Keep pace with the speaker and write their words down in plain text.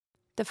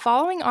The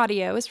following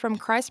audio is from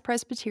Christ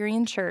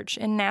Presbyterian Church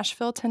in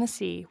Nashville,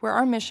 Tennessee, where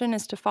our mission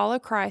is to follow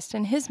Christ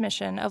in his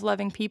mission of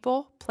loving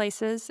people,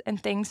 places, and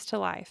things to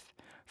life.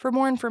 For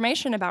more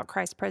information about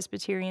Christ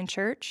Presbyterian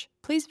Church,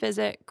 please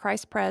visit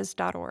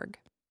christpres.org.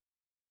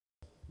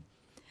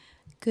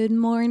 Good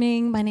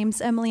morning. My name's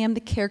Emily. I'm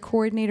the care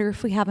coordinator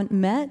if we haven't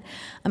met.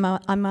 I'm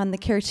on the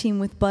care team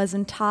with Buzz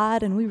and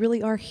Todd, and we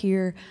really are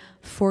here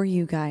for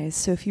you guys.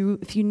 So if you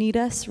need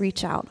us,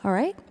 reach out, all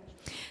right?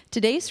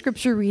 Today's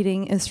scripture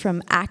reading is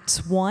from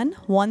Acts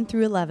 1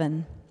 through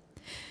 11.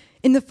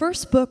 In the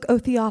first book, O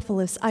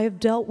Theophilus, I have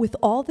dealt with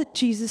all that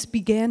Jesus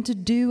began to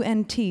do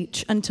and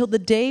teach until the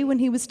day when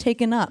he was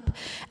taken up,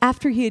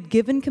 after he had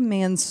given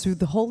commands through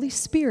the Holy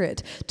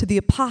Spirit to the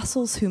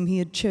apostles whom he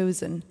had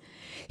chosen.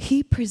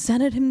 He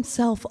presented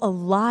himself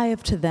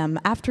alive to them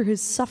after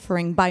his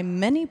suffering by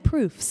many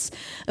proofs,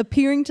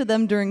 appearing to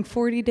them during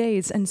 40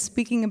 days and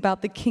speaking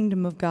about the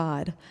kingdom of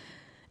God.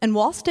 And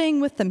while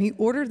staying with them, he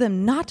ordered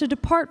them not to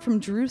depart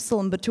from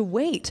Jerusalem, but to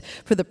wait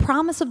for the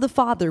promise of the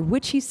Father,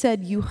 which he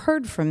said, "You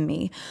heard from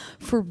me.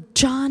 For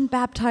John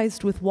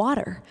baptized with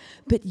water,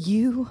 but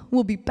you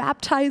will be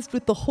baptized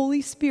with the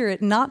Holy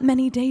Spirit not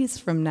many days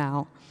from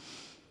now."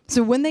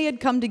 So when they had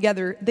come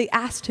together, they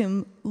asked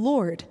him,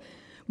 "Lord,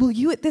 will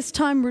you at this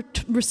time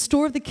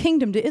restore the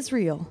kingdom to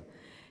Israel?"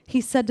 He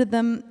said to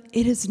them,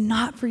 "It is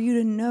not for you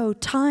to know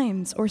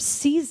times or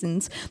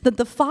seasons that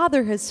the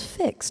Father has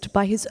fixed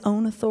by his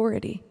own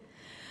authority.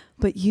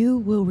 But you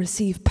will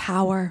receive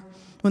power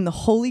when the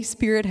Holy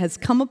Spirit has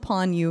come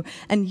upon you,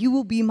 and you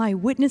will be my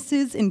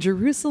witnesses in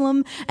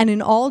Jerusalem and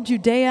in all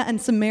Judea and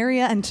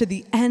Samaria and to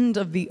the end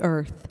of the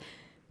earth."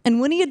 And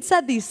when he had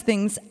said these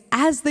things,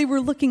 as they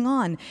were looking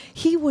on,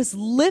 he was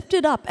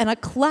lifted up, and a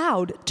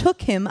cloud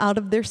took him out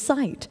of their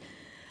sight.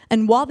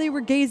 And while they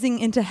were gazing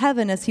into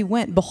heaven as he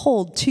went,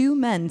 behold, two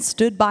men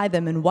stood by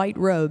them in white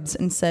robes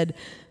and said,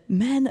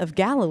 "Men of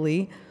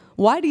Galilee,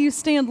 why do you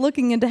stand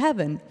looking into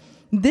heaven?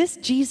 This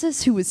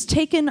Jesus who was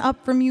taken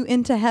up from you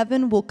into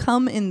heaven will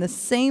come in the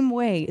same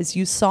way as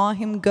you saw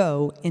him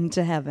go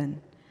into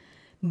heaven."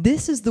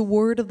 This is the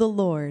word of the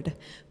Lord.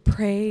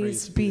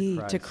 Praise be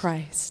to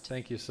Christ.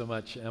 Thank you so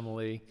much,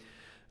 Emily.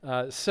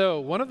 So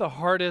one of the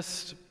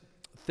hardest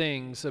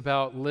things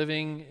about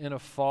living in a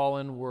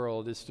fallen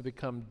world is to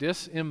become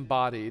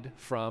disembodied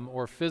from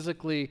or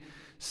physically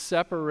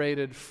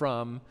separated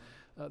from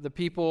the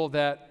people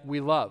that we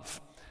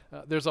love.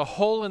 There's a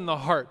hole in the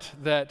heart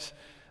that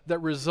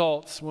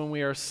results when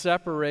we are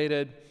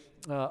separated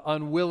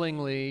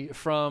unwillingly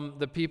from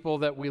the people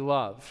that we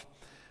love.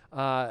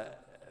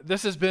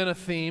 This has been a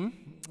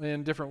theme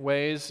in different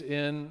ways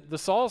in the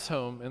Saul's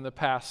home in the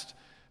past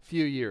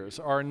few years.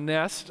 Our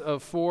nest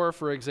of 4,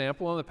 for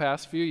example, in the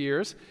past few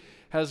years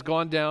has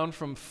gone down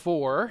from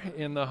 4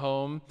 in the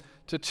home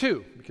to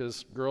 2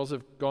 because girls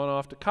have gone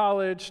off to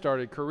college,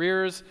 started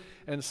careers,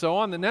 and so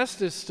on. The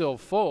nest is still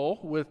full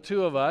with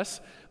 2 of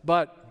us,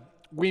 but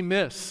we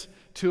miss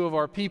 2 of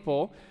our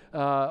people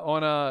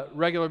on a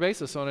regular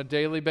basis, on a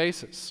daily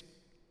basis.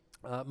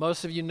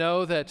 Most of you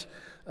know that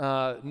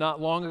not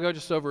long ago,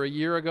 just over a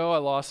year ago, I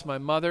lost my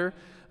mother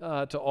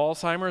to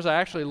Alzheimer's. I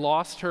actually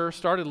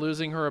started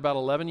losing her about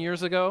 11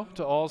 years ago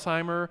to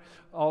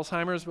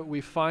Alzheimer's, but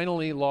we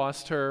finally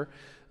lost her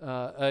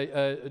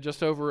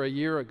just over a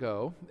year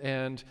ago,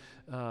 and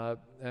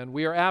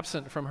we are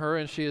absent from her,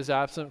 and she is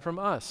absent from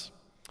us.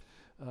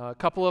 A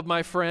couple of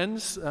my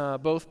friends,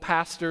 both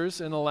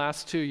pastors in the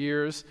last 2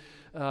 years,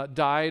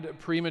 died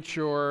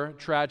premature,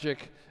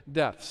 tragic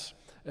deaths,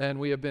 and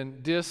we have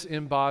been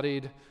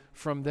disembodied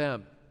from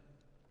them.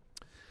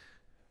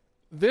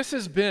 This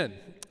has been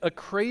a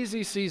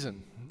crazy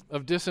season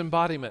of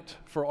disembodiment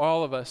for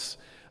all of us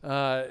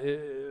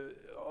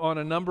on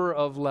a number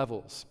of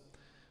levels.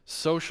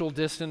 Social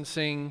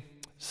distancing,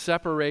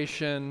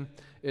 separation,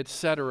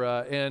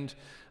 etc. And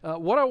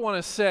what I want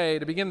to say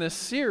to begin this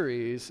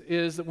series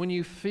is that when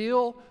you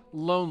feel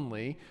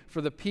lonely for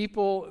the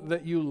people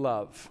that you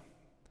love,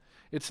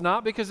 it's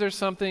not because there's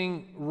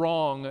something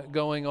wrong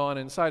going on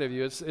inside of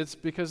you. It's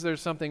because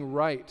there's something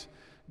right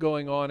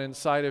going on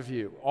inside of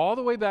you. All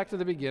the way back to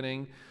the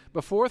beginning,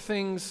 before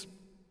things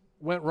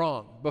went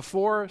wrong,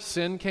 before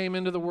sin came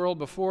into the world,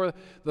 before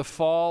the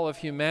fall of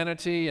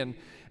humanity and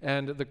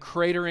the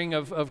cratering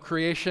of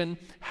creation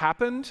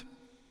happened,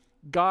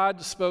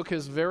 God spoke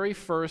his very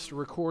first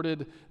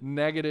recorded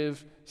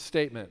negative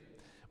statement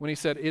when he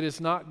said, "It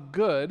is not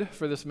good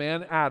for this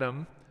man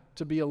Adam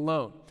to be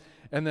alone."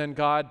 And then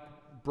God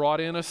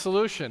brought in a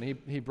solution.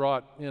 He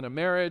brought in a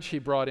marriage, he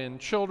brought in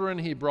children,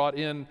 he brought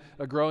in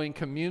a growing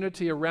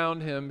community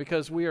around him,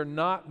 because we are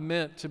not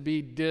meant to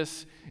be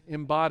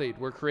disembodied.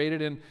 We're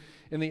created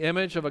in the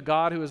image of a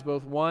God who is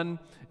both one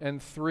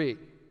and three.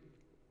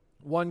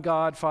 One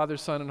God, Father,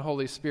 Son, and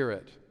Holy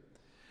Spirit.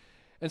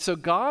 And so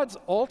God's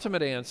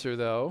ultimate answer,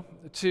 though,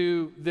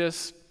 to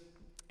this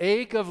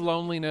ache of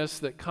loneliness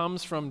that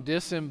comes from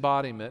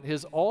disembodiment,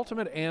 his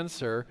ultimate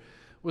answer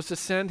was to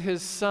send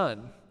his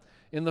Son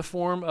in the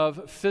form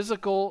of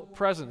physical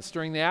presence.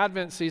 During the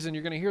Advent season,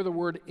 you're going to hear the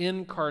word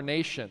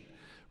incarnation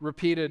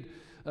repeated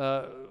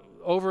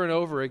over and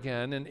over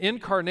again. And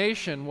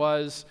incarnation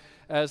was,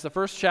 as the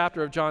first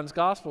chapter of John's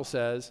Gospel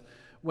says,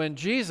 when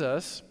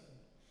Jesus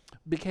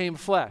became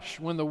flesh,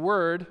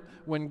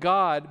 when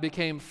God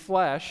became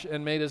flesh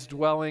and made his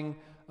dwelling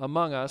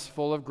among us,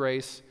 full of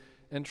grace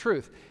and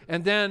truth.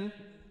 And then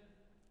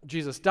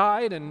Jesus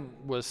died and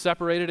was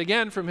separated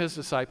again from his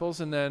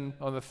disciples, and then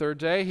on the third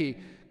day he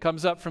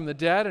comes up from the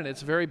dead, and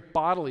it's very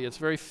bodily, it's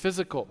very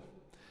physical.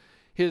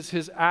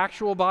 His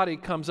actual body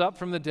comes up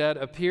from the dead,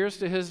 appears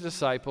to his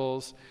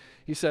disciples.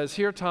 He says,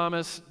 "Here,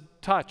 Thomas,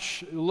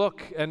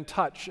 look and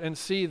touch and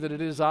see that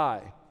it is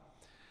I."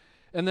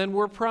 And then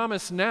we're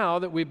promised now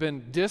that we've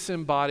been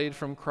disembodied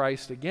from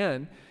Christ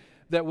again,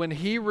 that when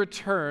he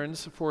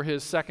returns for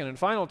his second and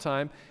final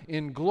time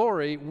in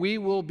glory, we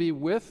will be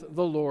with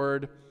the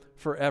Lord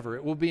forever.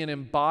 It will be an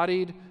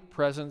embodied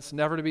presence,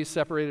 never to be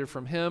separated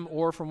from him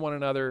or from one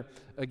another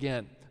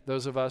again,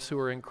 those of us who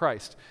are in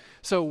Christ.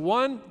 So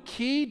one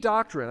key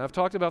doctrine, I've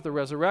talked about the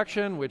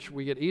resurrection, which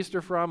we get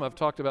Easter from. I've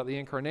talked about the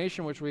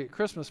incarnation, which we get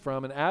Christmas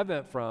from and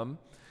Advent from.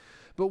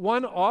 But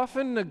one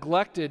often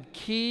neglected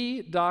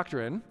key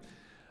doctrine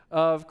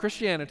of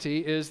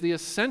Christianity is the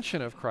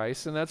ascension of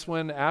Christ, and that's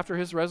when, after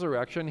his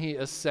resurrection, he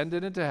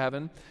ascended into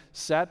heaven,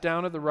 sat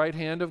down at the right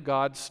hand of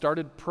God,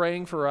 started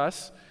praying for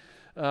us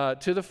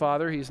to the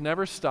Father. He's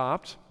never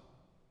stopped,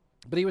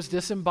 but he was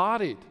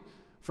disembodied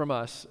from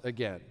us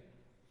again.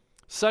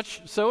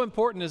 So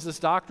important is this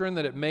doctrine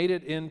that it made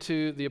it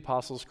into the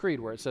Apostles' Creed,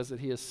 where it says that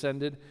he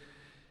ascended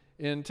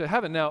into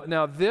heaven.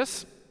 Now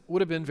this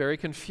would have been very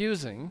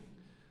confusing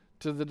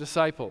to the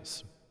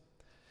disciples.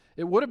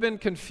 It would have been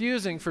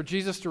confusing for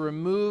Jesus to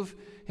remove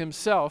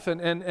himself.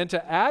 And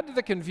to add to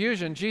the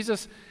confusion,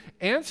 Jesus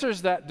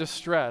answers that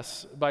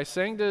distress by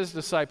saying to his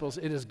disciples,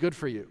 "It is good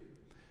for you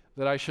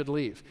that I should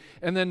leave."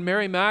 And then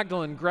Mary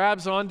Magdalene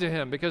grabs onto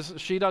him because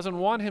she doesn't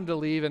want him to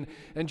leave.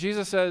 And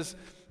Jesus says,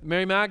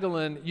 "Mary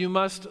Magdalene, you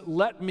must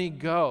let me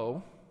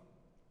go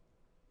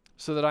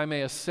so that I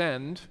may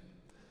ascend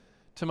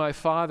to my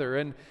Father."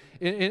 And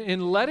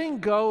in letting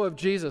go of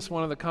Jesus,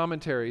 one of the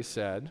commentaries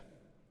said,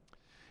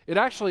 it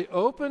actually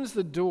opens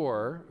the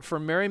door for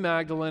Mary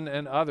Magdalene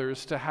and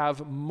others to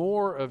have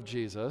more of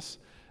Jesus,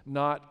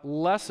 not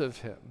less of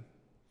him.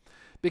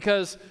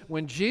 Because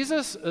when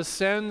Jesus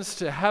ascends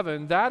to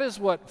heaven, that is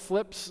what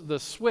flips the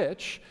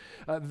switch.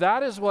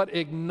 That is what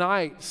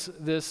ignites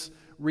this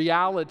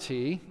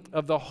reality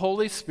of the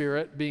Holy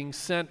Spirit being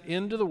sent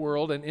into the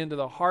world and into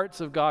the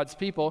hearts of God's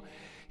people.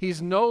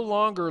 He's no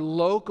longer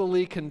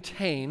locally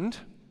contained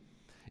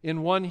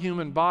in one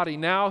human body.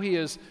 Now he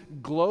is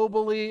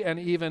globally and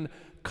even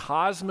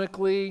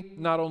cosmically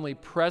not only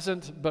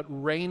present, but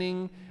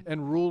reigning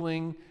and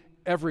ruling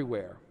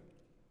everywhere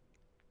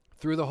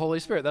through the Holy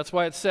Spirit. That's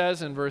why it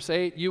says in verse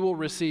 8, "You will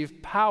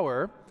receive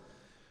power."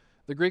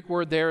 The Greek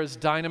word there is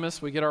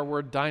dynamis. We get our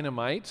word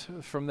dynamite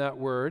from that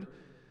word.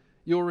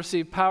 You will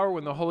receive power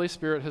when the Holy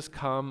Spirit has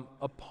come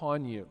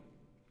upon you.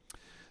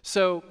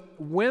 So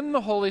when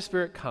the Holy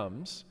Spirit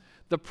comes,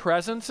 the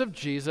presence of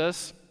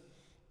Jesus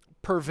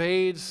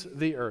pervades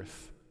the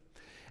earth.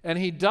 And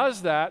he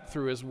does that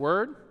through his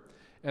word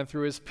and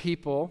through his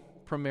people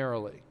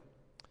primarily.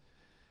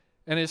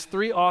 And his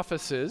three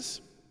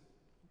offices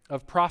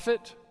of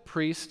prophet,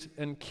 priest,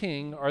 and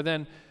king are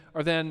then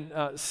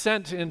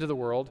sent into the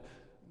world,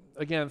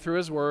 again, through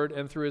his word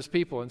and through his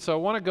people. And so I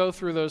want to go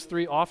through those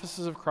three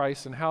offices of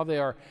Christ and how they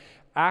are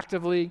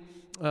actively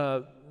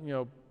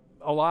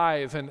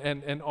alive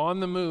and on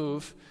the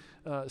move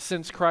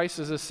since Christ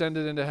has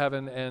ascended into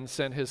heaven and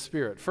sent his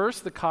Spirit.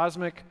 First, the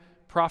cosmic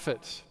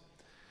prophet.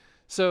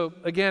 So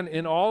again,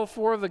 in all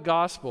four of the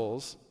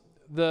Gospels,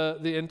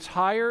 the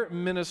entire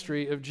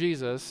ministry of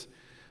Jesus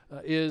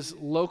is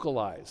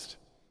localized.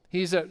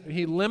 He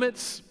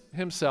limits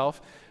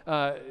himself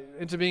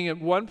into being at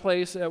one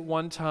place at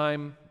one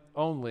time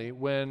only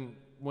when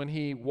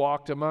he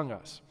walked among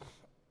us.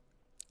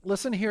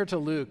 Listen here to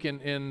Luke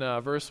in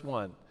verse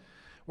 1,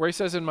 where he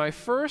says, "In my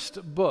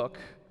first book,"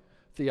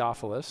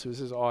 Theophilus, who's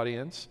his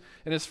audience,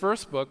 and his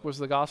first book was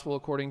the Gospel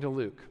according to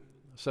Luke.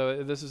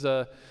 So this is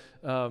a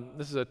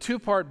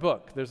two-part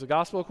book. There's the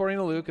Gospel according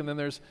to Luke, and then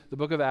there's the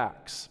book of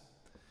Acts.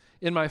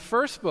 "In my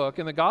first book,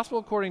 in the Gospel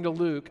according to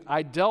Luke,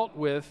 I dealt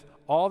with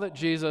all that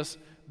Jesus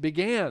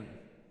began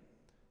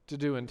to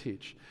do and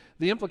teach."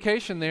 The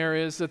implication there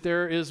is that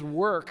there is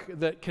work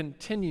that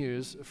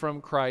continues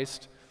from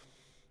Christ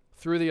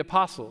through the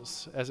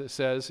apostles, as it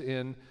says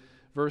in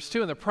verse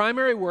 2. And the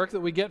primary work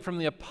that we get from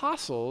the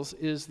apostles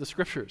is the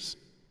Scriptures,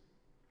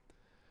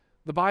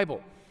 the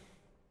Bible,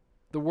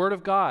 the Word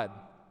of God.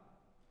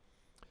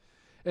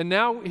 And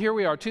now here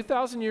we are,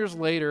 2,000 years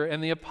later,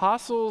 and the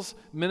apostles'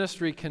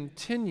 ministry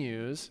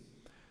continues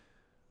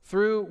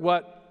through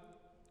what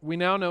we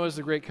now know as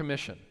the Great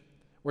Commission,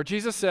 where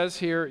Jesus says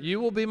here, "You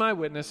will be my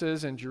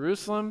witnesses in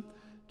Jerusalem,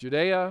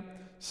 Judea,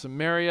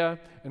 Samaria,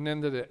 and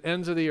then to the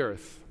ends of the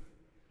earth."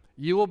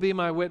 You will be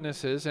my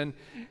witnesses. And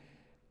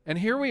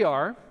here we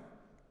are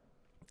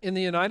in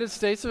the United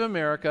States of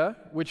America,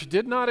 which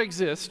did not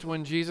exist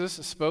when Jesus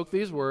spoke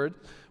these words,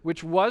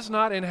 which was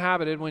not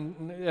inhabited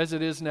as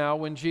it is now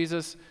when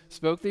Jesus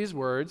spoke these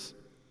words,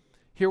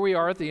 here we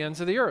are at the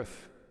ends of the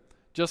earth,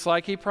 just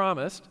like he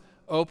promised,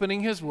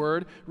 opening his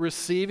word,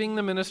 receiving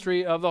the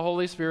ministry of the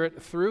Holy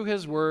Spirit through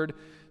his word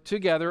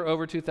together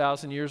over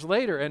 2,000 years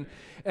later.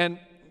 And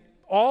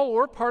all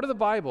or part of the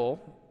Bible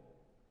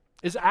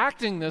is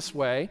acting this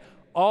way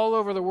all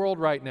over the world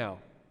right now.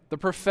 The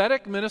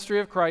prophetic ministry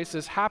of Christ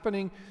is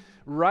happening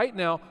right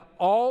now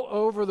all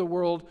over the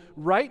world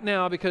right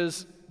now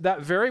because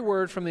that very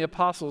word from the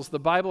apostles, the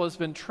Bible has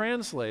been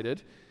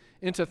translated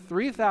into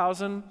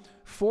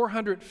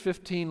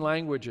 3,415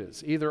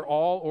 languages, either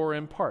all or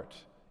in part.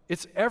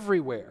 It's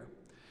everywhere.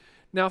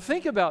 Now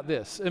think about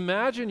this.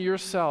 Imagine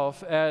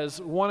yourself as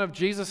one of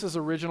Jesus'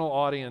 original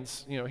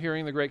audience,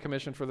 hearing the Great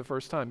Commission for the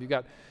first time. You've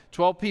got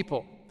 12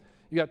 people.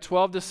 You got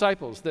 12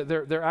 disciples.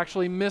 They're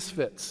actually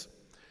misfits.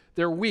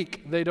 They're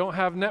weak. They don't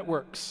have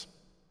networks.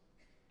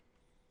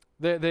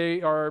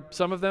 They are,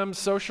 some of them,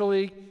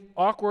 socially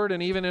awkward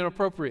and even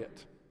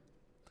inappropriate.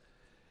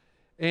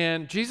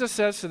 And Jesus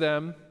says to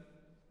them,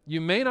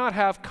 you may not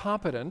have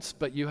competence,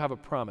 but you have a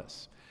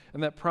promise.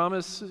 And that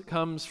promise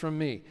comes from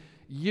me.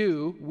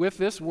 You, with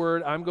this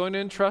word I'm going to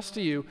entrust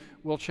to you,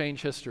 will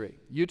change history.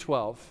 You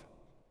 12.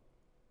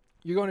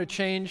 You're going to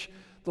change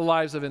the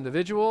lives of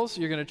individuals.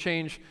 You're going to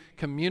change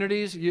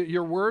communities.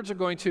 Your words are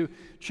going to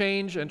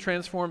change and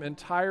transform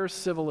entire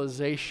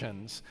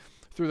civilizations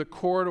through the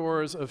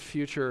corridors of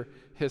future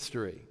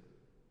history.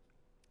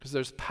 Because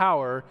there's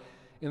power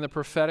in the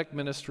prophetic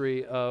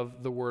ministry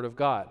of the Word of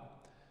God.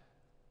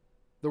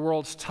 The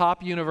world's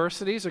top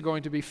universities are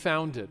going to be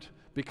founded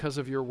because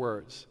of your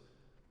words.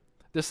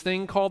 This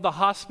thing called the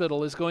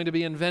hospital is going to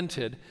be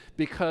invented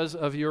because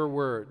of your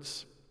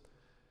words.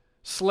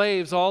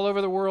 Slaves all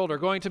over the world are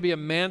going to be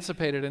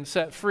emancipated and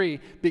set free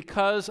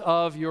because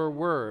of your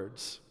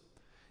words.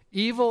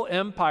 Evil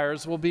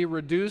empires will be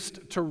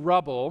reduced to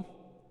rubble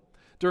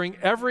during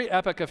every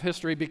epoch of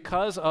history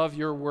because of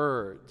your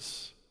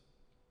words.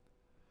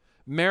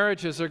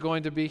 Marriages are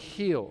going to be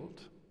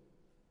healed.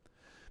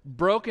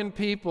 Broken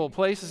people,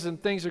 places,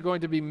 and things are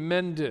going to be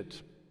mended.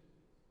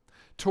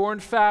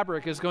 Torn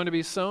fabric is going to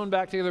be sewn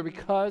back together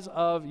because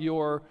of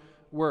your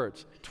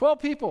words.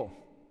 12 people,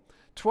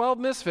 12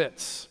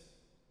 misfits.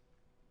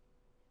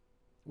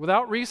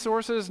 Without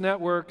resources,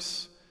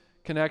 networks,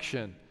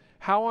 connection.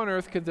 How on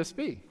earth could this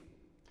be?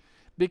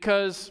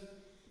 Because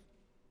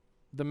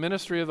the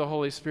ministry of the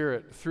Holy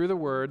Spirit through the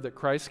word that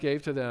Christ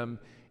gave to them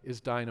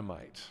is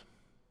dynamite.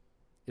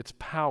 It's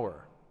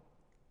power.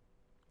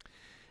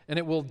 And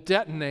it will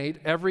detonate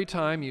every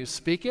time you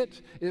speak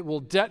it. It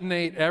will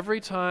detonate every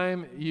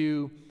time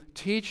you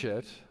teach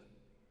it.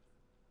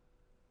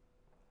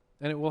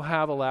 And it will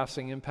have a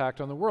lasting impact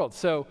on the world.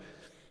 So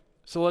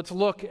let's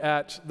look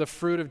at the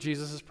fruit of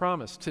Jesus'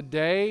 promise.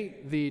 Today,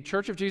 the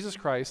Church of Jesus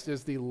Christ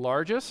is the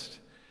largest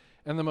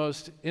and the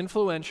most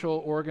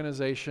influential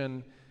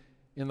organization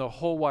in the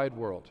whole wide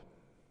world.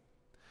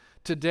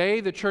 Today,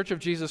 the Church of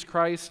Jesus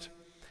Christ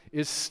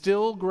is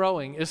still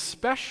growing,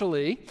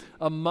 especially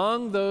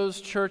among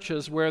those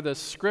churches where the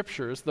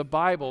scriptures, the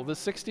Bible, the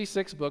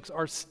 66 books,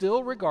 are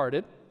still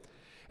regarded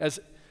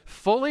as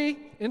fully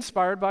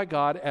inspired by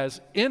God,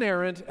 as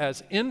inerrant,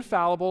 as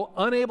infallible,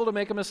 unable to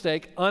make a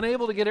mistake,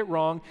 unable to get it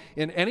wrong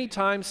in any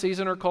time,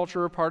 season, or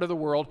culture or part of the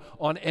world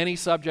on any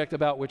subject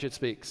about which it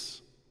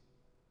speaks.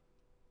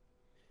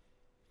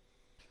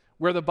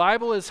 Where the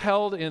Bible is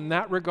held in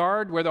that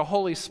regard, where the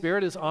Holy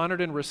Spirit is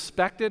honored and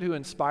respected, who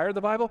inspired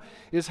the Bible,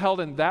 is held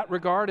in that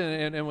regard,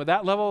 and with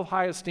that level of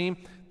high esteem,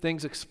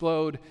 things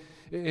explode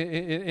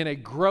in a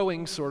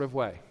growing sort of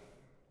way.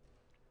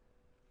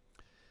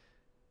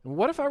 And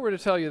what if I were to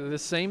tell you that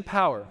this same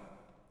power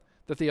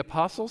that the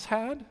apostles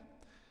had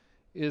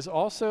is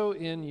also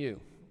in you,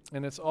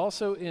 and it's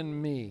also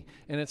in me,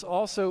 and it's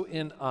also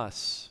in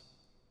us?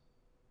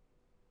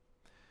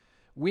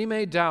 We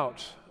may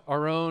doubt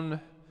our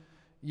own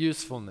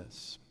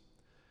usefulness.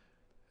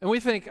 And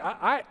we think,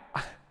 I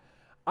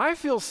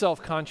feel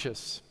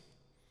self-conscious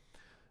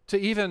to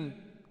even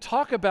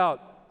talk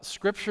about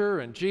Scripture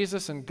and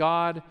Jesus and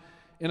God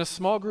in a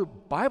small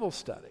group Bible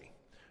study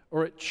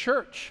or at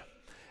church.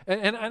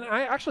 And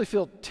I actually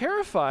feel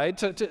terrified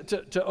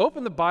to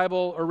open the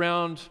Bible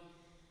around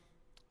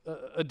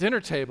a dinner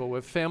table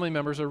with family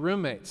members or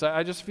roommates.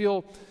 I just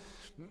feel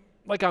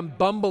like I'm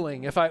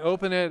bumbling if I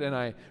open it and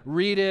I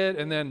read it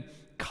and then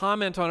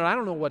comment on it. I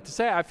don't know what to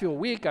say. I feel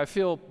weak. I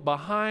feel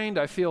behind.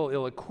 I feel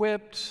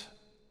ill-equipped.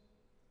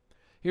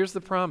 Here's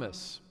the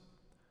promise.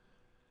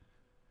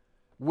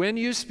 When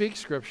you speak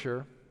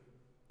Scripture,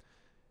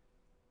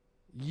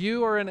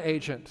 you are an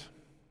agent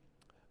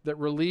that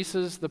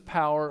releases the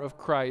power of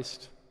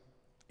Christ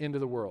into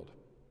the world.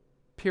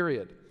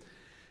 Period.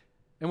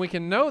 And we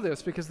can know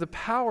this because the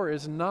power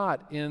is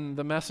not in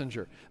the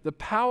messenger. The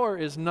power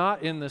is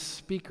not in the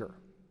speaker.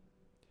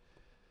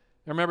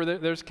 Now remember,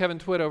 there's Kevin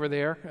Twitt over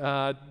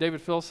there, David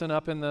Filson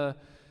up in the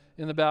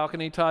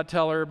balcony, Todd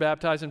Teller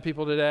baptizing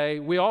people today.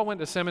 We all went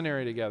to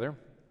seminary together.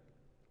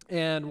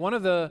 And one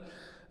of the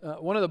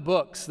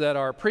books that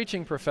our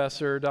preaching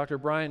professor, Dr.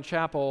 Brian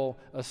Chappell,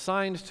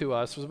 assigned to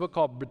us was a book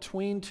called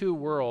Between Two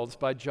Worlds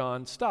by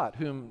John Stott,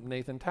 whom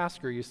Nathan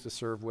Tasker used to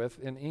serve with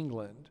in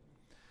England.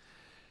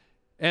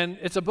 And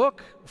it's a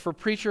book for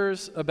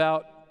preachers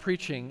about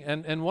preaching.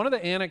 And one of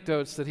the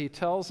anecdotes that he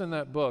tells in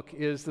that book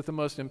is that the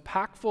most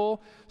impactful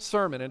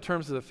sermon in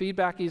terms of the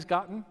feedback he's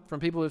gotten from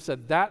people who've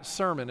said, that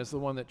sermon is the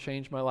one that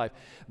changed my life.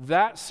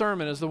 That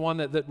sermon is the one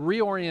that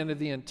reoriented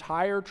the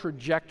entire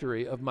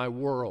trajectory of my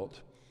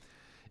world.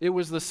 It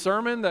was the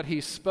sermon that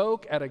he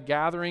spoke at a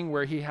gathering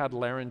where he had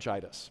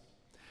laryngitis.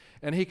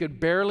 And he could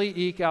barely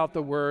eke out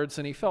the words,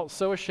 and he felt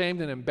so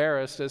ashamed and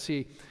embarrassed as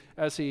he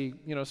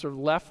sort of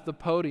left the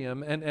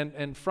podium.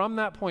 And from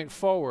that point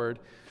forward,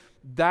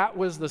 that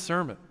was the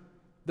sermon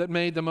that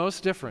made the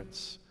most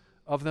difference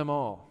of them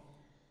all.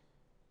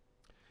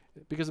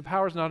 Because the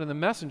power is not in the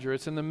messenger,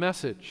 it's in the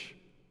message.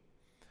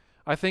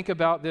 I think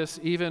about this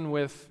even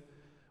with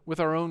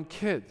our own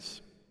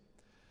kids.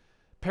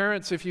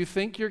 Parents, if you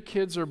think your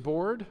kids are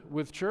bored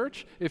with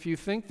church, if you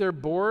think they're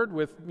bored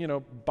with,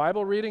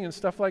 Bible reading and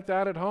stuff like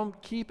that at home,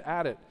 keep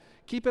at it.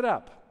 Keep it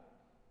up.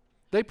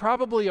 They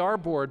probably are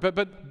bored,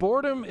 but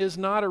boredom is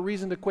not a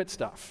reason to quit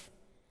stuff,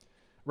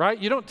 right?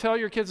 You don't tell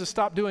your kids to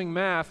stop doing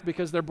math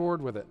because they're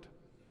bored with it.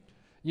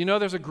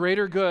 There's a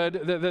greater good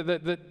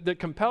that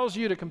compels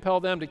you to compel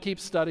them to keep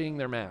studying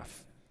their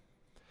math.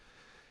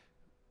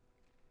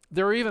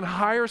 There are even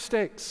higher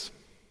stakes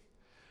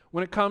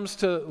when it comes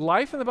to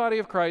life in the body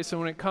of Christ and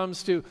when it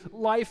comes to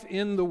life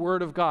in the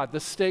Word of God. The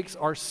stakes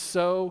are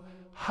so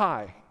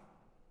high,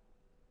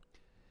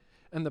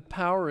 and the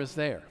power is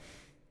there.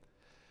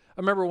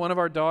 I remember one of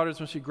our daughters,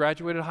 when she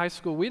graduated high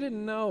school, we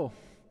didn't know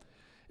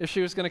if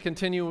she was going to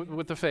continue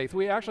with the faith.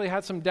 We actually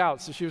had some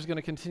doubts if she was going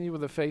to continue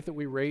with the faith that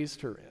we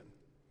raised her in.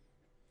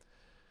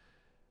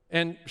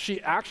 And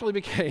she actually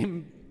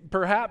became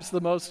perhaps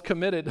the most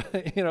committed,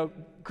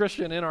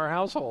 Christian in our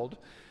household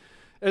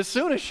as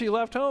soon as she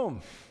left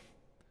home.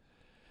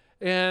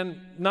 And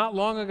not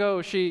long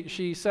ago,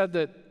 she said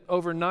that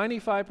over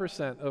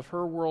 95% of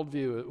her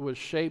worldview was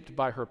shaped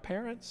by her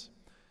parents,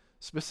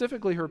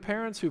 specifically her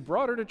parents who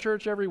brought her to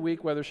church every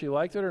week, whether she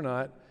liked it or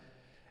not,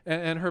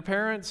 and her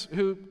parents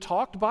who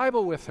talked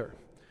Bible with her,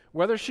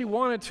 whether she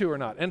wanted to or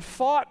not, and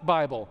fought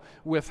Bible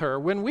with her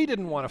when we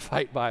didn't want to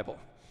fight Bible.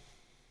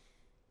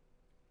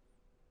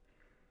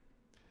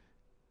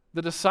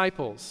 The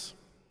disciples,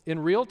 in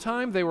real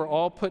time, they were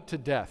all put to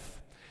death.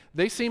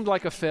 They seemed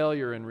like a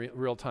failure in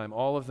real time.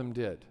 All of them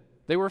did.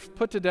 They were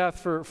put to death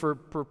for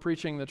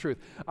preaching the truth.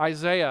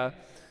 Isaiah,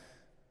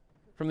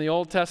 from the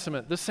Old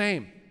Testament, the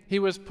same. He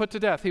was put to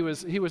death. He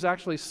was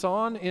actually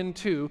sawn in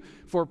two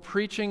for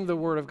preaching the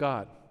Word of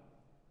God.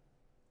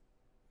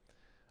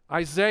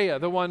 Isaiah,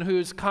 the one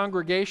whose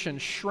congregation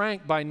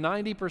shrank by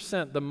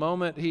 90% the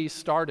moment he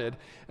started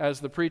as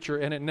the preacher,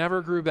 and it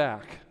never grew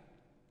back.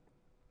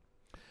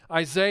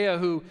 Isaiah,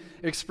 who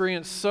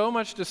experienced so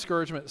much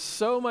discouragement,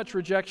 so much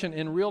rejection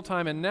in real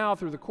time, and now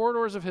through the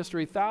corridors of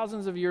history,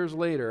 thousands of years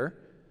later,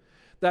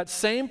 that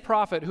same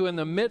prophet who in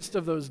the midst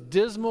of those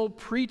dismal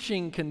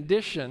preaching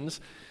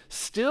conditions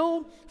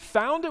still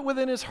found it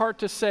within his heart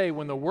to say,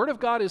 when the Word of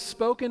God is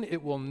spoken,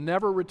 it will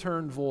never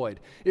return void.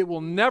 It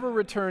will never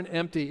return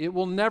empty. It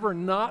will never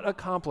not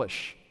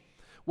accomplish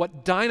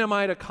what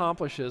dynamite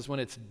accomplishes when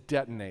it's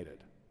detonated.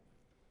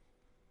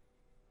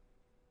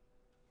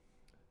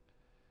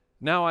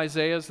 Now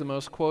Isaiah is the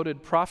most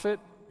quoted prophet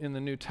in the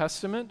New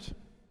Testament.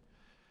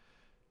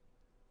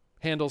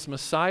 Handel's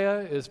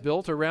Messiah is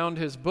built around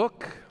his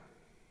book.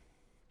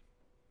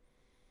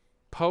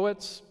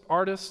 Poets,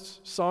 artists,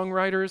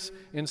 songwriters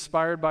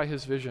inspired by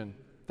his vision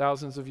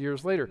thousands of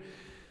years later.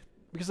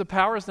 Because the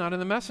power is not in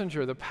the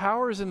messenger, the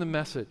power is in the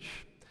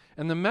message.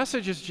 And the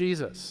message is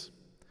Jesus.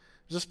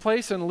 There's this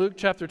place in Luke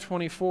chapter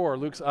 24,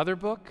 Luke's other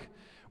book,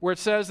 where it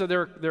says that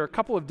there are a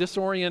couple of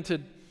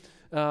disoriented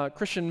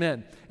Christian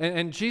men.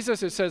 And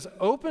Jesus, it says,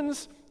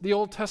 opens the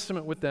Old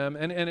Testament with them,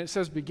 and it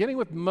says, beginning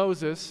with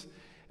Moses,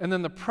 and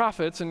then the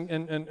prophets,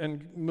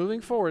 and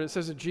moving forward, it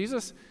says that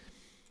Jesus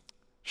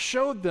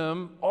showed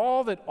them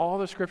all that all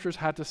the scriptures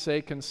had to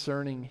say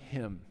concerning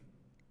him.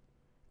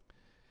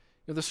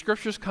 The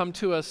scriptures come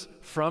to us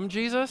from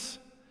Jesus.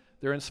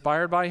 They're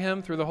inspired by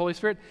him through the Holy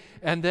Spirit,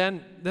 and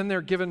then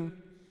they're given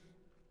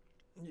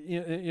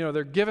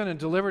they're given and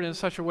delivered in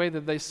such a way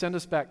that they send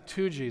us back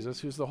to Jesus,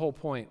 who's the whole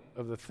point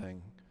of the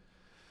thing.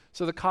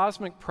 So the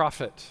cosmic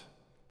prophet,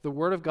 the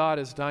Word of God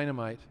is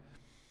dynamite.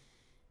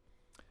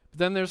 But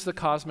then there's the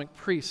cosmic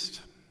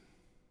priest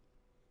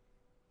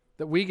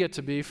that we get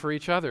to be for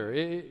each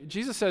other.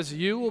 Jesus says,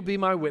 you will be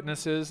my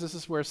witnesses. This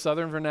is where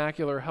Southern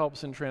Vernacular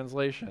helps in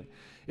translation.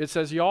 It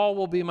says, y'all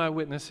will be my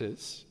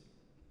witnesses.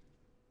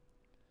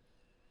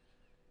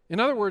 In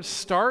other words,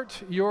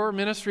 start your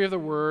ministry of the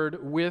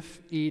Word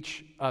with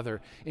each other.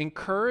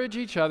 Encourage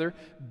each other,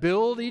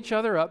 build each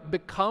other up,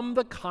 become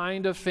the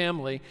kind of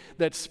family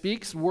that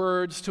speaks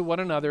words to one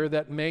another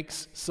that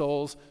makes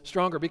souls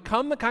stronger.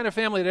 Become the kind of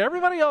family that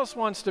everybody else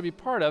wants to be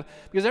part of,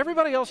 because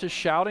everybody else is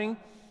shouting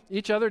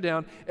each other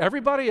down.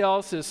 Everybody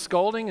else is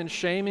scolding and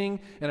shaming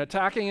and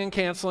attacking and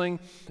canceling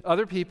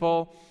other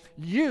people.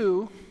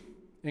 You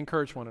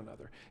encourage one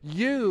another.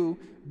 You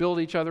build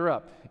each other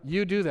up.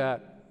 You do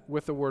that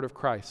with the word of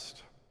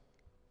Christ.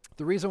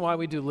 The reason why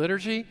we do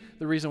liturgy,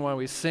 the reason why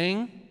we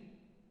sing,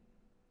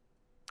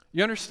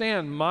 you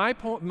understand, my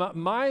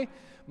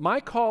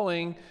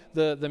calling,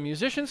 the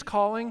musician's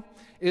calling,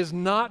 is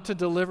not to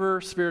deliver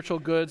spiritual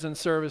goods and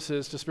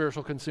services to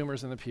spiritual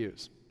consumers in the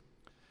pews.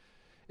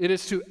 It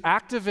is to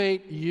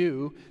activate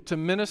you to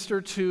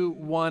minister to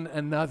one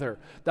another.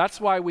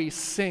 That's why we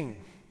sing.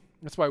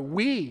 That's why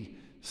we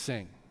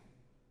sing.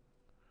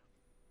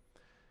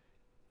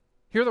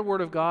 Hear the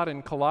word of God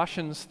in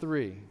Colossians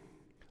 3.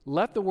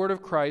 Let the word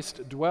of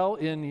Christ dwell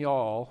in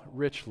y'all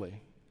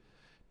richly,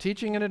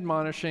 teaching and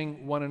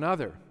admonishing one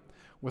another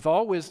with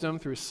all wisdom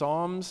through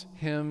psalms,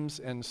 hymns,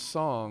 and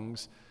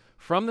songs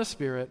from the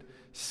Spirit,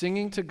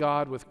 singing to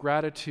God with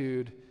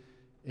gratitude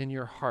in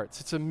your hearts.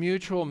 It's a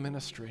mutual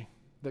ministry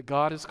that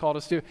God has called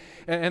us to,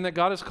 and that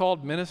God has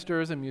called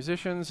ministers and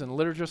musicians and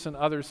liturgists and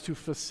others to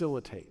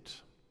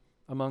facilitate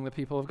among the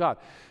people of God.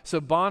 So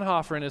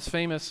Bonhoeffer, in his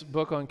famous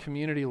book on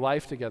community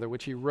life together,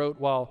 which he wrote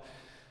while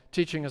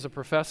teaching as a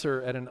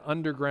professor at an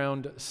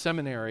underground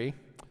seminary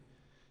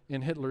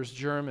in Hitler's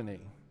Germany,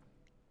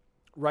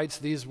 writes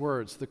these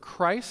words: the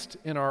Christ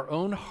in our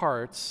own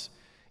hearts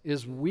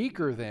is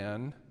weaker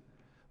than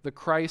the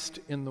Christ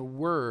in the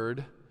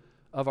word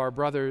of our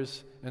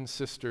brothers and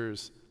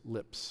sisters'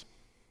 lips.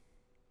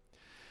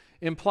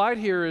 Implied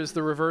here is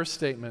the reverse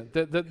statement,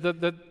 that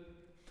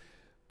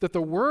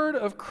the word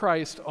of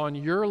Christ on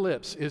your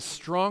lips is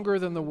stronger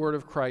than the word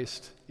of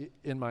Christ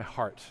in my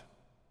heart.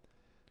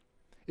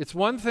 It's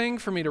one thing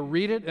for me to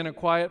read it in a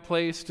quiet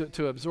place,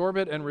 to absorb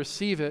it and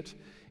receive it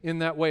in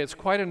that way. It's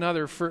quite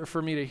another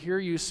for me to hear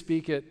you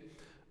speak it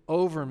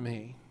over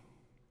me.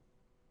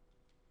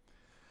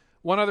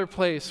 One other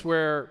place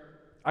where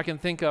I can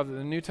think of,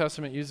 the New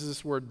Testament uses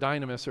this word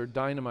dynamis or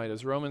dynamite,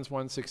 is Romans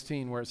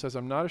 1:16, where it says,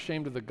 I'm not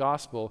ashamed of the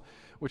gospel,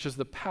 which is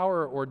the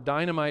power or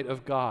dynamite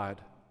of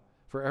God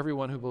for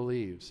everyone who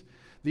believes.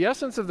 The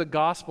essence of the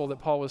gospel that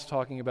Paul was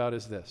talking about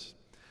is this.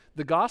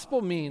 The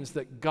gospel means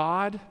that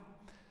God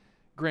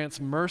grants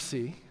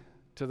mercy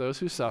to those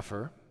who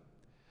suffer,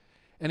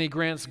 and he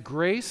grants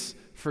grace,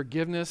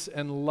 forgiveness,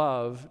 and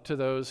love to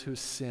those who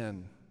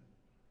sin.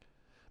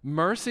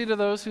 Mercy to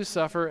those who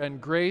suffer, and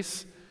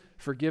grace,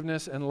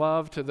 forgiveness, and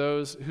love to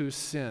those who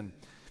sin.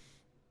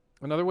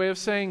 Another way of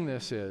saying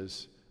this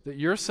is that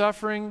your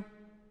suffering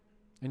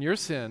and your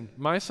sin,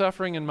 my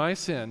suffering and my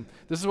sin,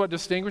 this is what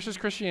distinguishes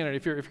Christianity.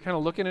 If you're kind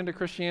of looking into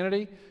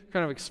Christianity,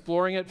 kind of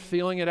exploring it,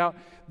 feeling it out,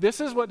 this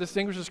is what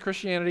distinguishes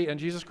Christianity and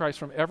Jesus Christ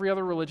from every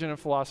other religion and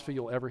philosophy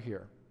you'll ever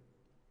hear.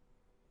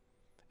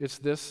 It's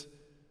this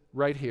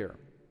right here.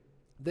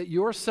 That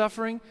your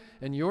suffering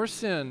and your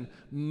sin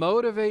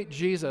motivate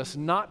Jesus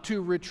not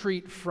to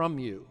retreat from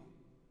you,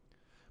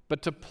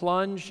 but to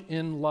plunge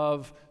in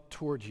love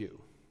toward you.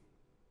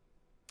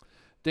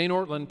 Dane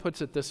Ortland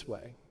puts it this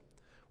way: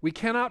 we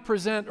cannot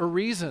present a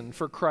reason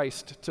for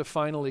Christ to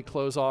finally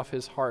close off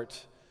his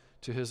heart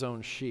to his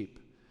own sheep.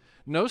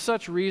 No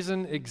such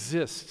reason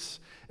exists.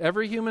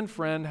 Every human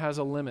friend has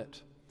a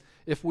limit.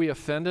 If we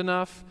offend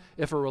enough,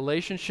 if a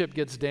relationship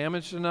gets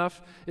damaged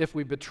enough, if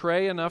we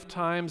betray enough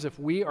times,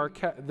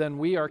 then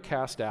we are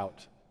cast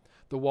out.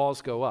 The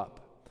walls go up.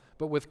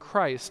 But with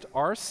Christ,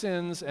 our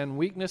sins and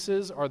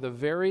weaknesses are the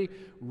very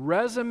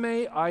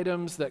resume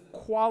items that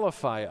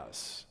qualify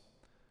us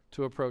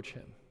to approach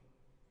him.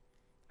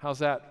 How's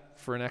that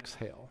for an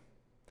exhale?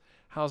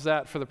 How's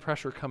that for the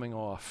pressure coming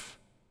off?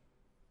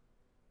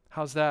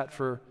 How's that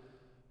for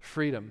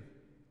freedom?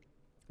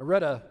 I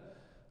read a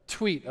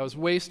tweet. I was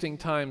wasting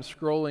time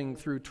scrolling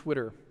through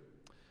Twitter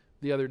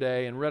the other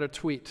day and read a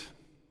tweet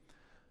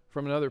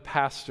from another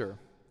pastor,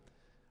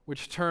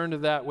 which turned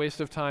that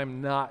waste of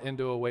time not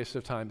into a waste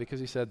of time,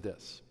 because he said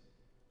this.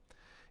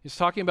 He's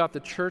talking about the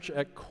church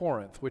at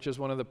Corinth, which is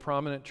one of the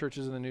prominent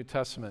churches in the New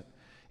Testament.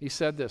 He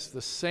said this: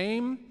 the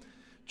same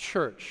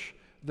church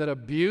that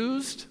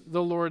abused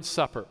the Lord's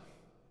Supper,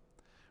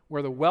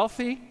 where the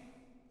wealthy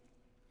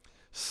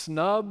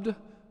snubbed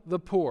the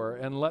poor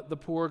and let the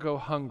poor go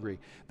hungry,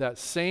 that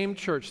same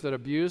church that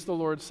abused the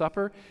Lord's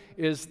Supper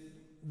is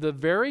the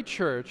very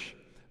church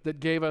that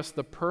gave us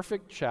the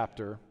perfect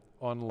chapter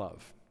on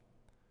love.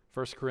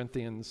 1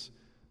 Corinthians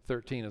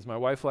 13. As my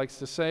wife likes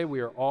to say,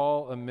 we are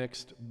all a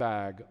mixed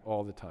bag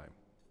all the time.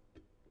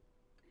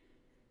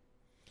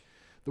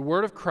 The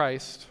word of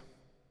Christ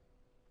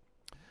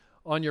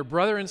on your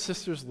brother and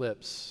sister's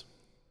lips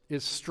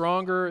is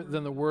stronger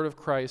than the word of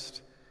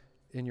Christ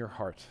in your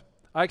heart.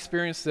 I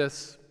experienced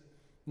this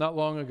not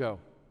long ago.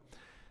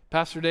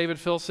 Pastor David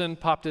Filson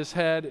popped his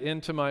head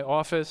into my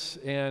office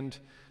and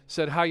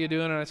said, "How you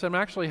doing?" And I said, "I'm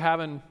actually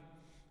having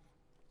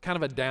kind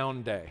of a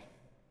down day,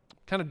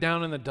 kind of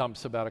down in the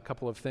dumps about a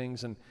couple of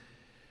things." And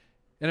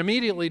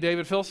immediately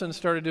David Filson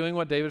started doing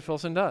what David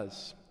Filson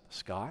does.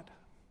 "Scott,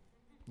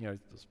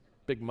 those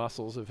big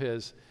muscles of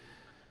his,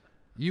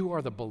 you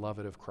are the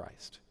beloved of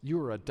Christ.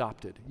 You are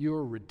adopted. You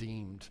are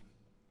redeemed.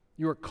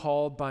 You are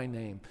called by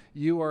name.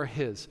 You are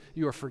His.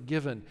 You are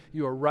forgiven.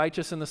 You are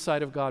righteous in the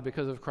sight of God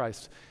because of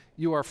Christ.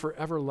 You are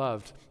forever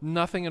loved.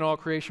 Nothing in all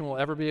creation will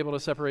ever be able to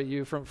separate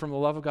you from the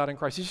love of God in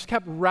Christ. He just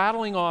kept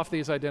rattling off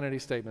these identity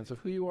statements of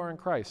who you are in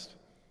Christ.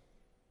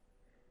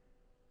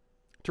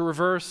 To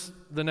reverse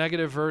the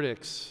negative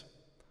verdicts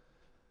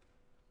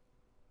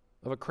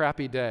of a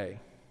crappy day.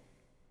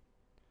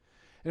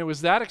 And it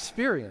was that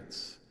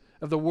experience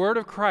of the word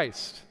of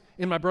Christ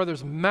in my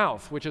brother's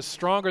mouth, which is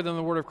stronger than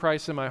the word of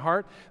Christ in my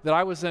heart, that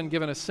I was then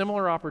given a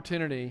similar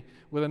opportunity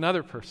with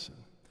another person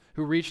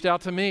who reached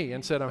out to me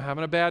and said, I'm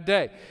having a bad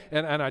day.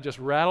 And I just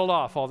rattled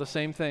off all the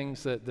same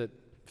things that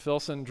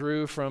Filson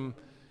drew from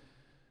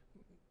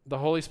the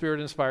Holy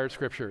Spirit-inspired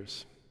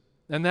scriptures.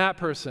 And that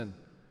person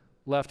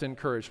left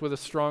encouraged with a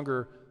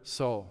stronger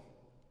soul.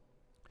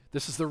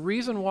 This is the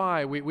reason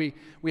why we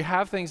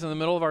have things in the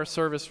middle of our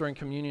service during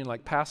communion,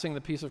 like passing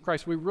the peace of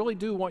Christ. We really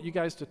do want you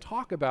guys to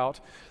talk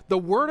about the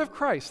word of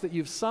Christ that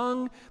you've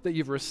sung, that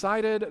you've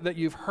recited, that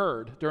you've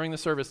heard during the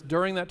service,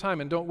 during that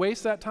time. And don't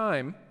waste that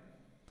time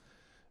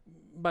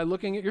by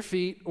looking at your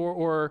feet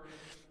or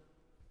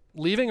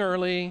leaving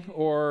early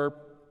or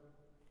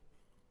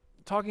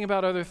talking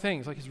about other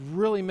things. Like, it's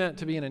really meant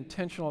to be an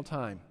intentional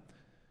time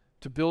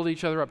to build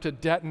each other up, to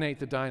detonate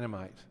the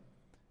dynamite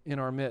in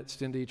our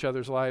midst into each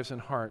other's lives and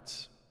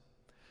hearts.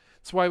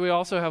 That's why we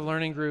also have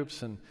learning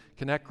groups and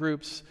connect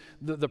groups.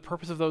 The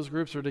purpose of those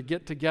groups are to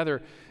get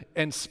together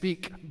and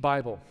speak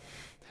Bible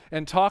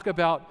and talk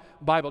about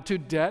Bible, to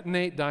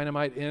detonate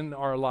dynamite in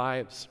our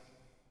lives.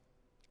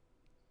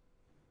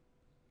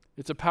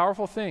 It's a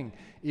powerful thing.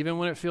 Even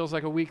when it feels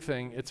like a weak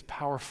thing, it's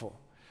powerful.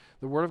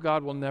 The Word of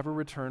God will never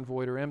return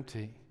void or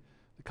empty.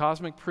 The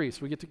cosmic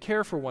priest, we get to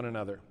care for one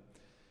another,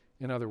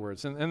 in other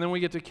words, and then we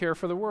get to care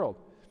for the world.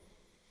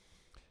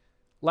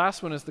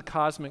 Last one is the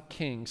cosmic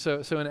king.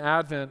 So in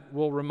Advent,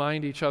 we'll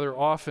remind each other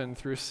often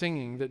through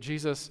singing that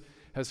Jesus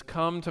has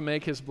come to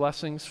make his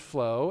blessings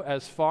flow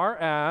as far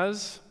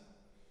as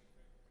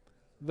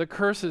the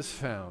curse is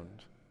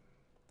found.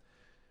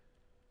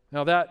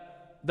 Now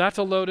that's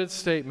a loaded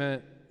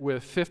statement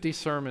with 50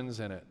 sermons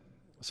in it.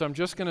 So I'm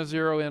just going to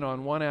zero in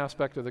on one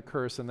aspect of the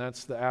curse, and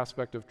that's the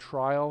aspect of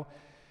trial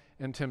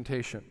and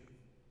temptation.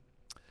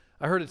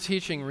 I heard a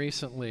teaching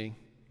recently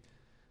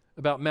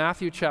about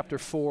Matthew chapter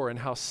 4 and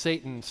how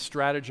Satan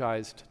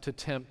strategized to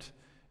tempt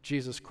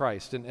Jesus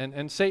Christ.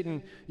 And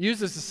Satan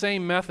uses the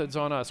same methods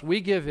on us. We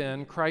give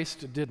in,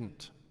 Christ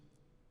didn't.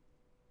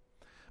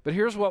 But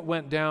here's what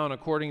went down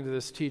according to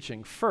this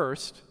teaching.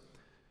 First,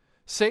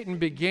 Satan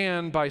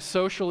began by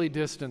socially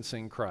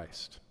distancing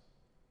Christ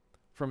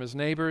from his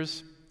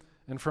neighbors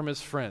and from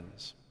his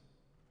friends.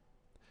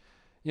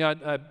 You know,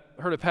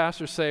 I heard a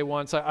pastor say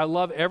once, I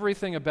love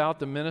everything about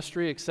the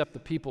ministry except the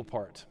people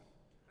part.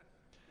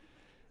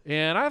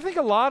 And I think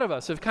a lot of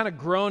us have kind of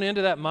grown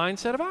into that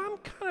mindset of, I'm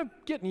kind of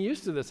getting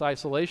used to this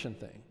isolation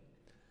thing.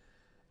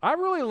 I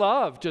really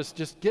love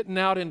just getting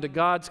out into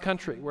God's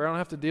country where I don't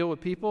have to deal with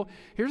people.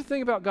 Here's the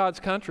thing about God's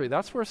country.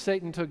 That's where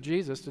Satan took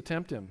Jesus to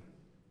tempt him.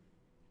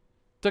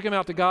 Took him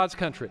out to God's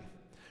country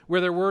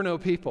where there were no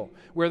people,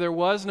 where there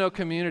was no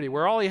community,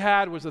 where all he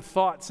had was the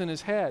thoughts in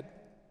his head.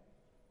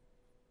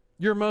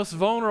 You're most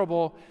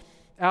vulnerable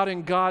out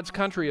in God's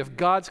country. If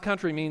God's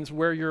country means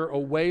where you're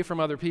away from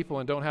other people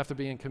and don't have to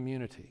be in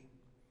community.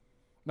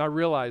 Now I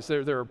realize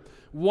there are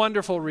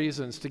wonderful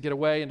reasons to get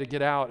away and to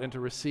get out and to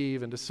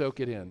receive and to soak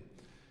it in.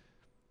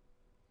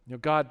 You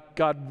know,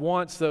 God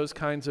wants those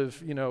kinds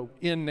of,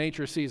 in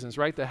nature seasons,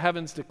 right? The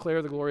heavens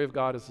declare the glory of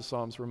God, as the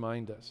Psalms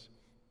remind us.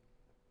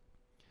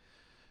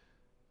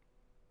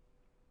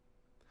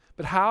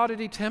 But how did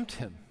he tempt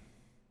him?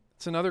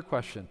 It's another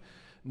question.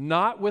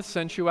 Not with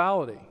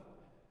sensuality.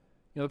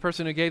 The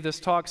person who gave this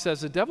talk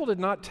says the devil did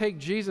not take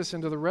Jesus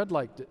into the red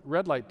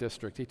light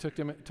district. He took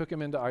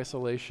him into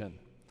isolation,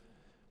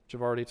 which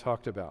I've already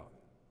talked about.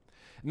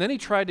 And then he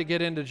tried to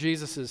get into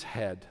Jesus'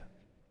 head.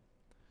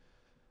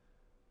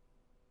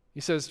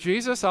 He says,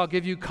 Jesus, I'll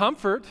give you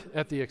comfort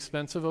at the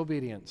expense of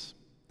obedience.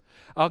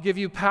 I'll give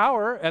you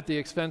power at the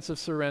expense of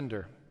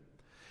surrender.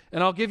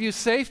 And I'll give you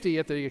safety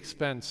at the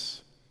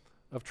expense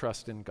of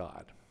trust in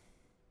God.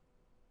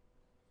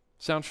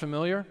 Sound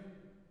familiar?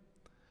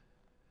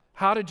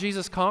 How did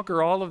Jesus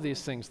conquer all of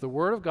these things? The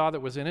Word of God that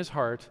was in his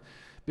heart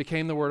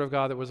became the Word of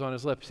God that was on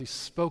his lips. He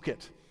spoke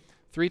it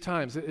 3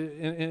 times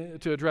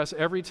to address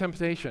every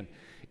temptation.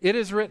 It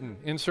is written,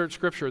 insert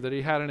scripture, that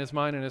he had in his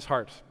mind and his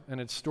heart, and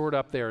it's stored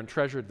up there and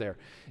treasured there.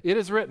 It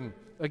is written,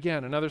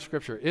 again, another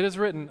scripture. It is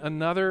written,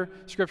 another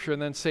scripture,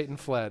 and then Satan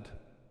fled.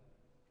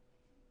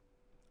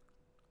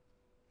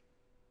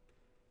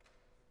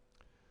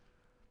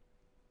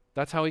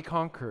 That's how he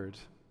conquered,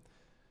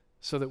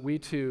 so that we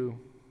too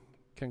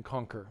can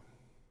conquer.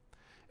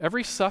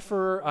 Every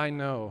sufferer I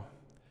know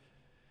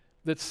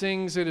that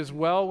sings, "It is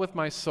well with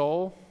my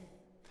soul,"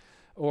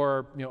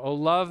 or, "Oh,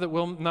 love that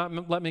will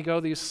not let me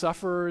go," these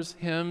sufferers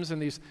hymns and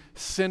these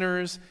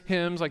sinners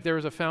hymns, like there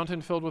is a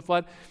fountain filled with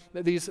blood.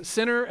 These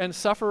sinner and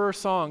sufferer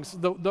songs,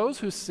 those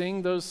who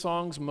sing those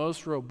songs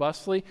most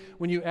robustly,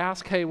 when you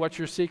ask, "Hey, what's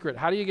your secret?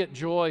 How do you get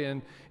joy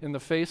in the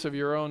face of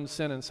your own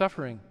sin and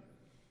suffering?"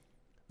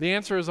 The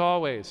answer is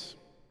always,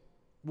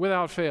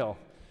 without fail,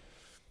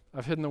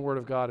 I've hidden the Word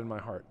of God in my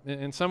heart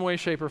in some way,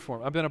 shape, or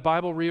form. I've been a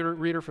Bible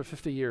reader for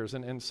 50 years,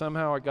 and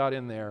somehow it got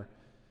in there.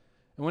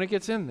 And when it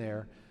gets in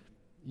there,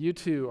 you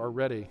too are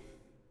ready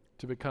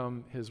to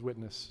become His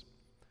witness,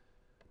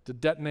 to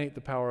detonate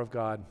the power of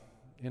God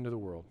into the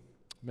world.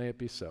 May it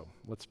be so.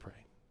 Let's pray.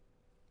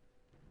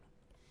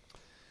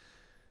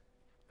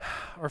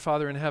 Our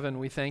Father in heaven,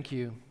 we thank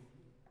you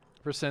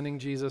for sending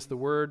Jesus, the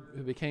Word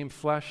who became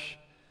flesh,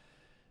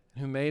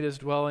 who made His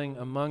dwelling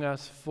among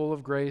us, full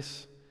of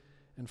grace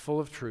and full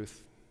of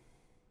truth.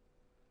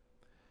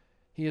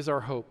 He is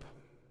our hope,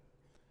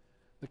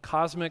 the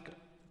cosmic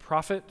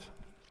prophet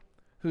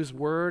whose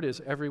word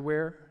is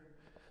everywhere,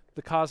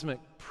 the cosmic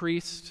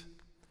priest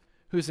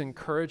whose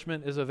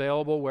encouragement is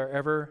available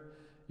wherever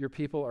your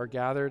people are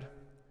gathered,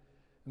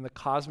 and the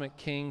cosmic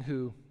king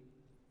who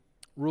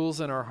rules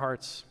in our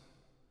hearts,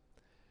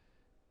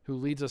 who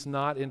leads us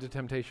not into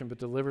temptation but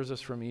delivers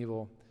us from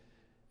evil,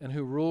 and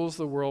who rules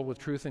the world with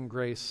truth and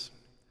grace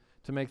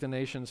to make the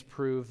nations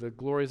prove the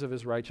glories of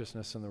His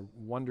righteousness and the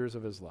wonders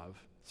of His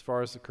love. As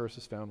far as the curse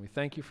is found, we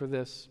thank you for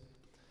this.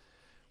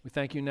 We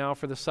thank you now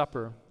for the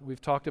supper. We've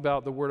talked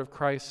about the word of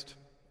Christ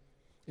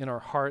in our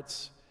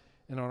hearts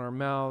and on our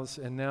mouths,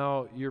 and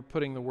now you're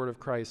putting the word of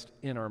Christ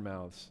in our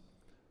mouths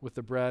with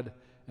the bread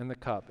and the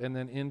cup, and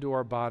then into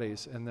our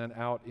bodies, and then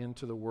out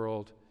into the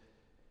world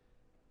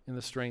in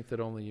the strength that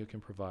only you can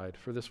provide.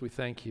 For this we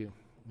thank you.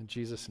 In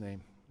Jesus'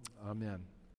 name, amen.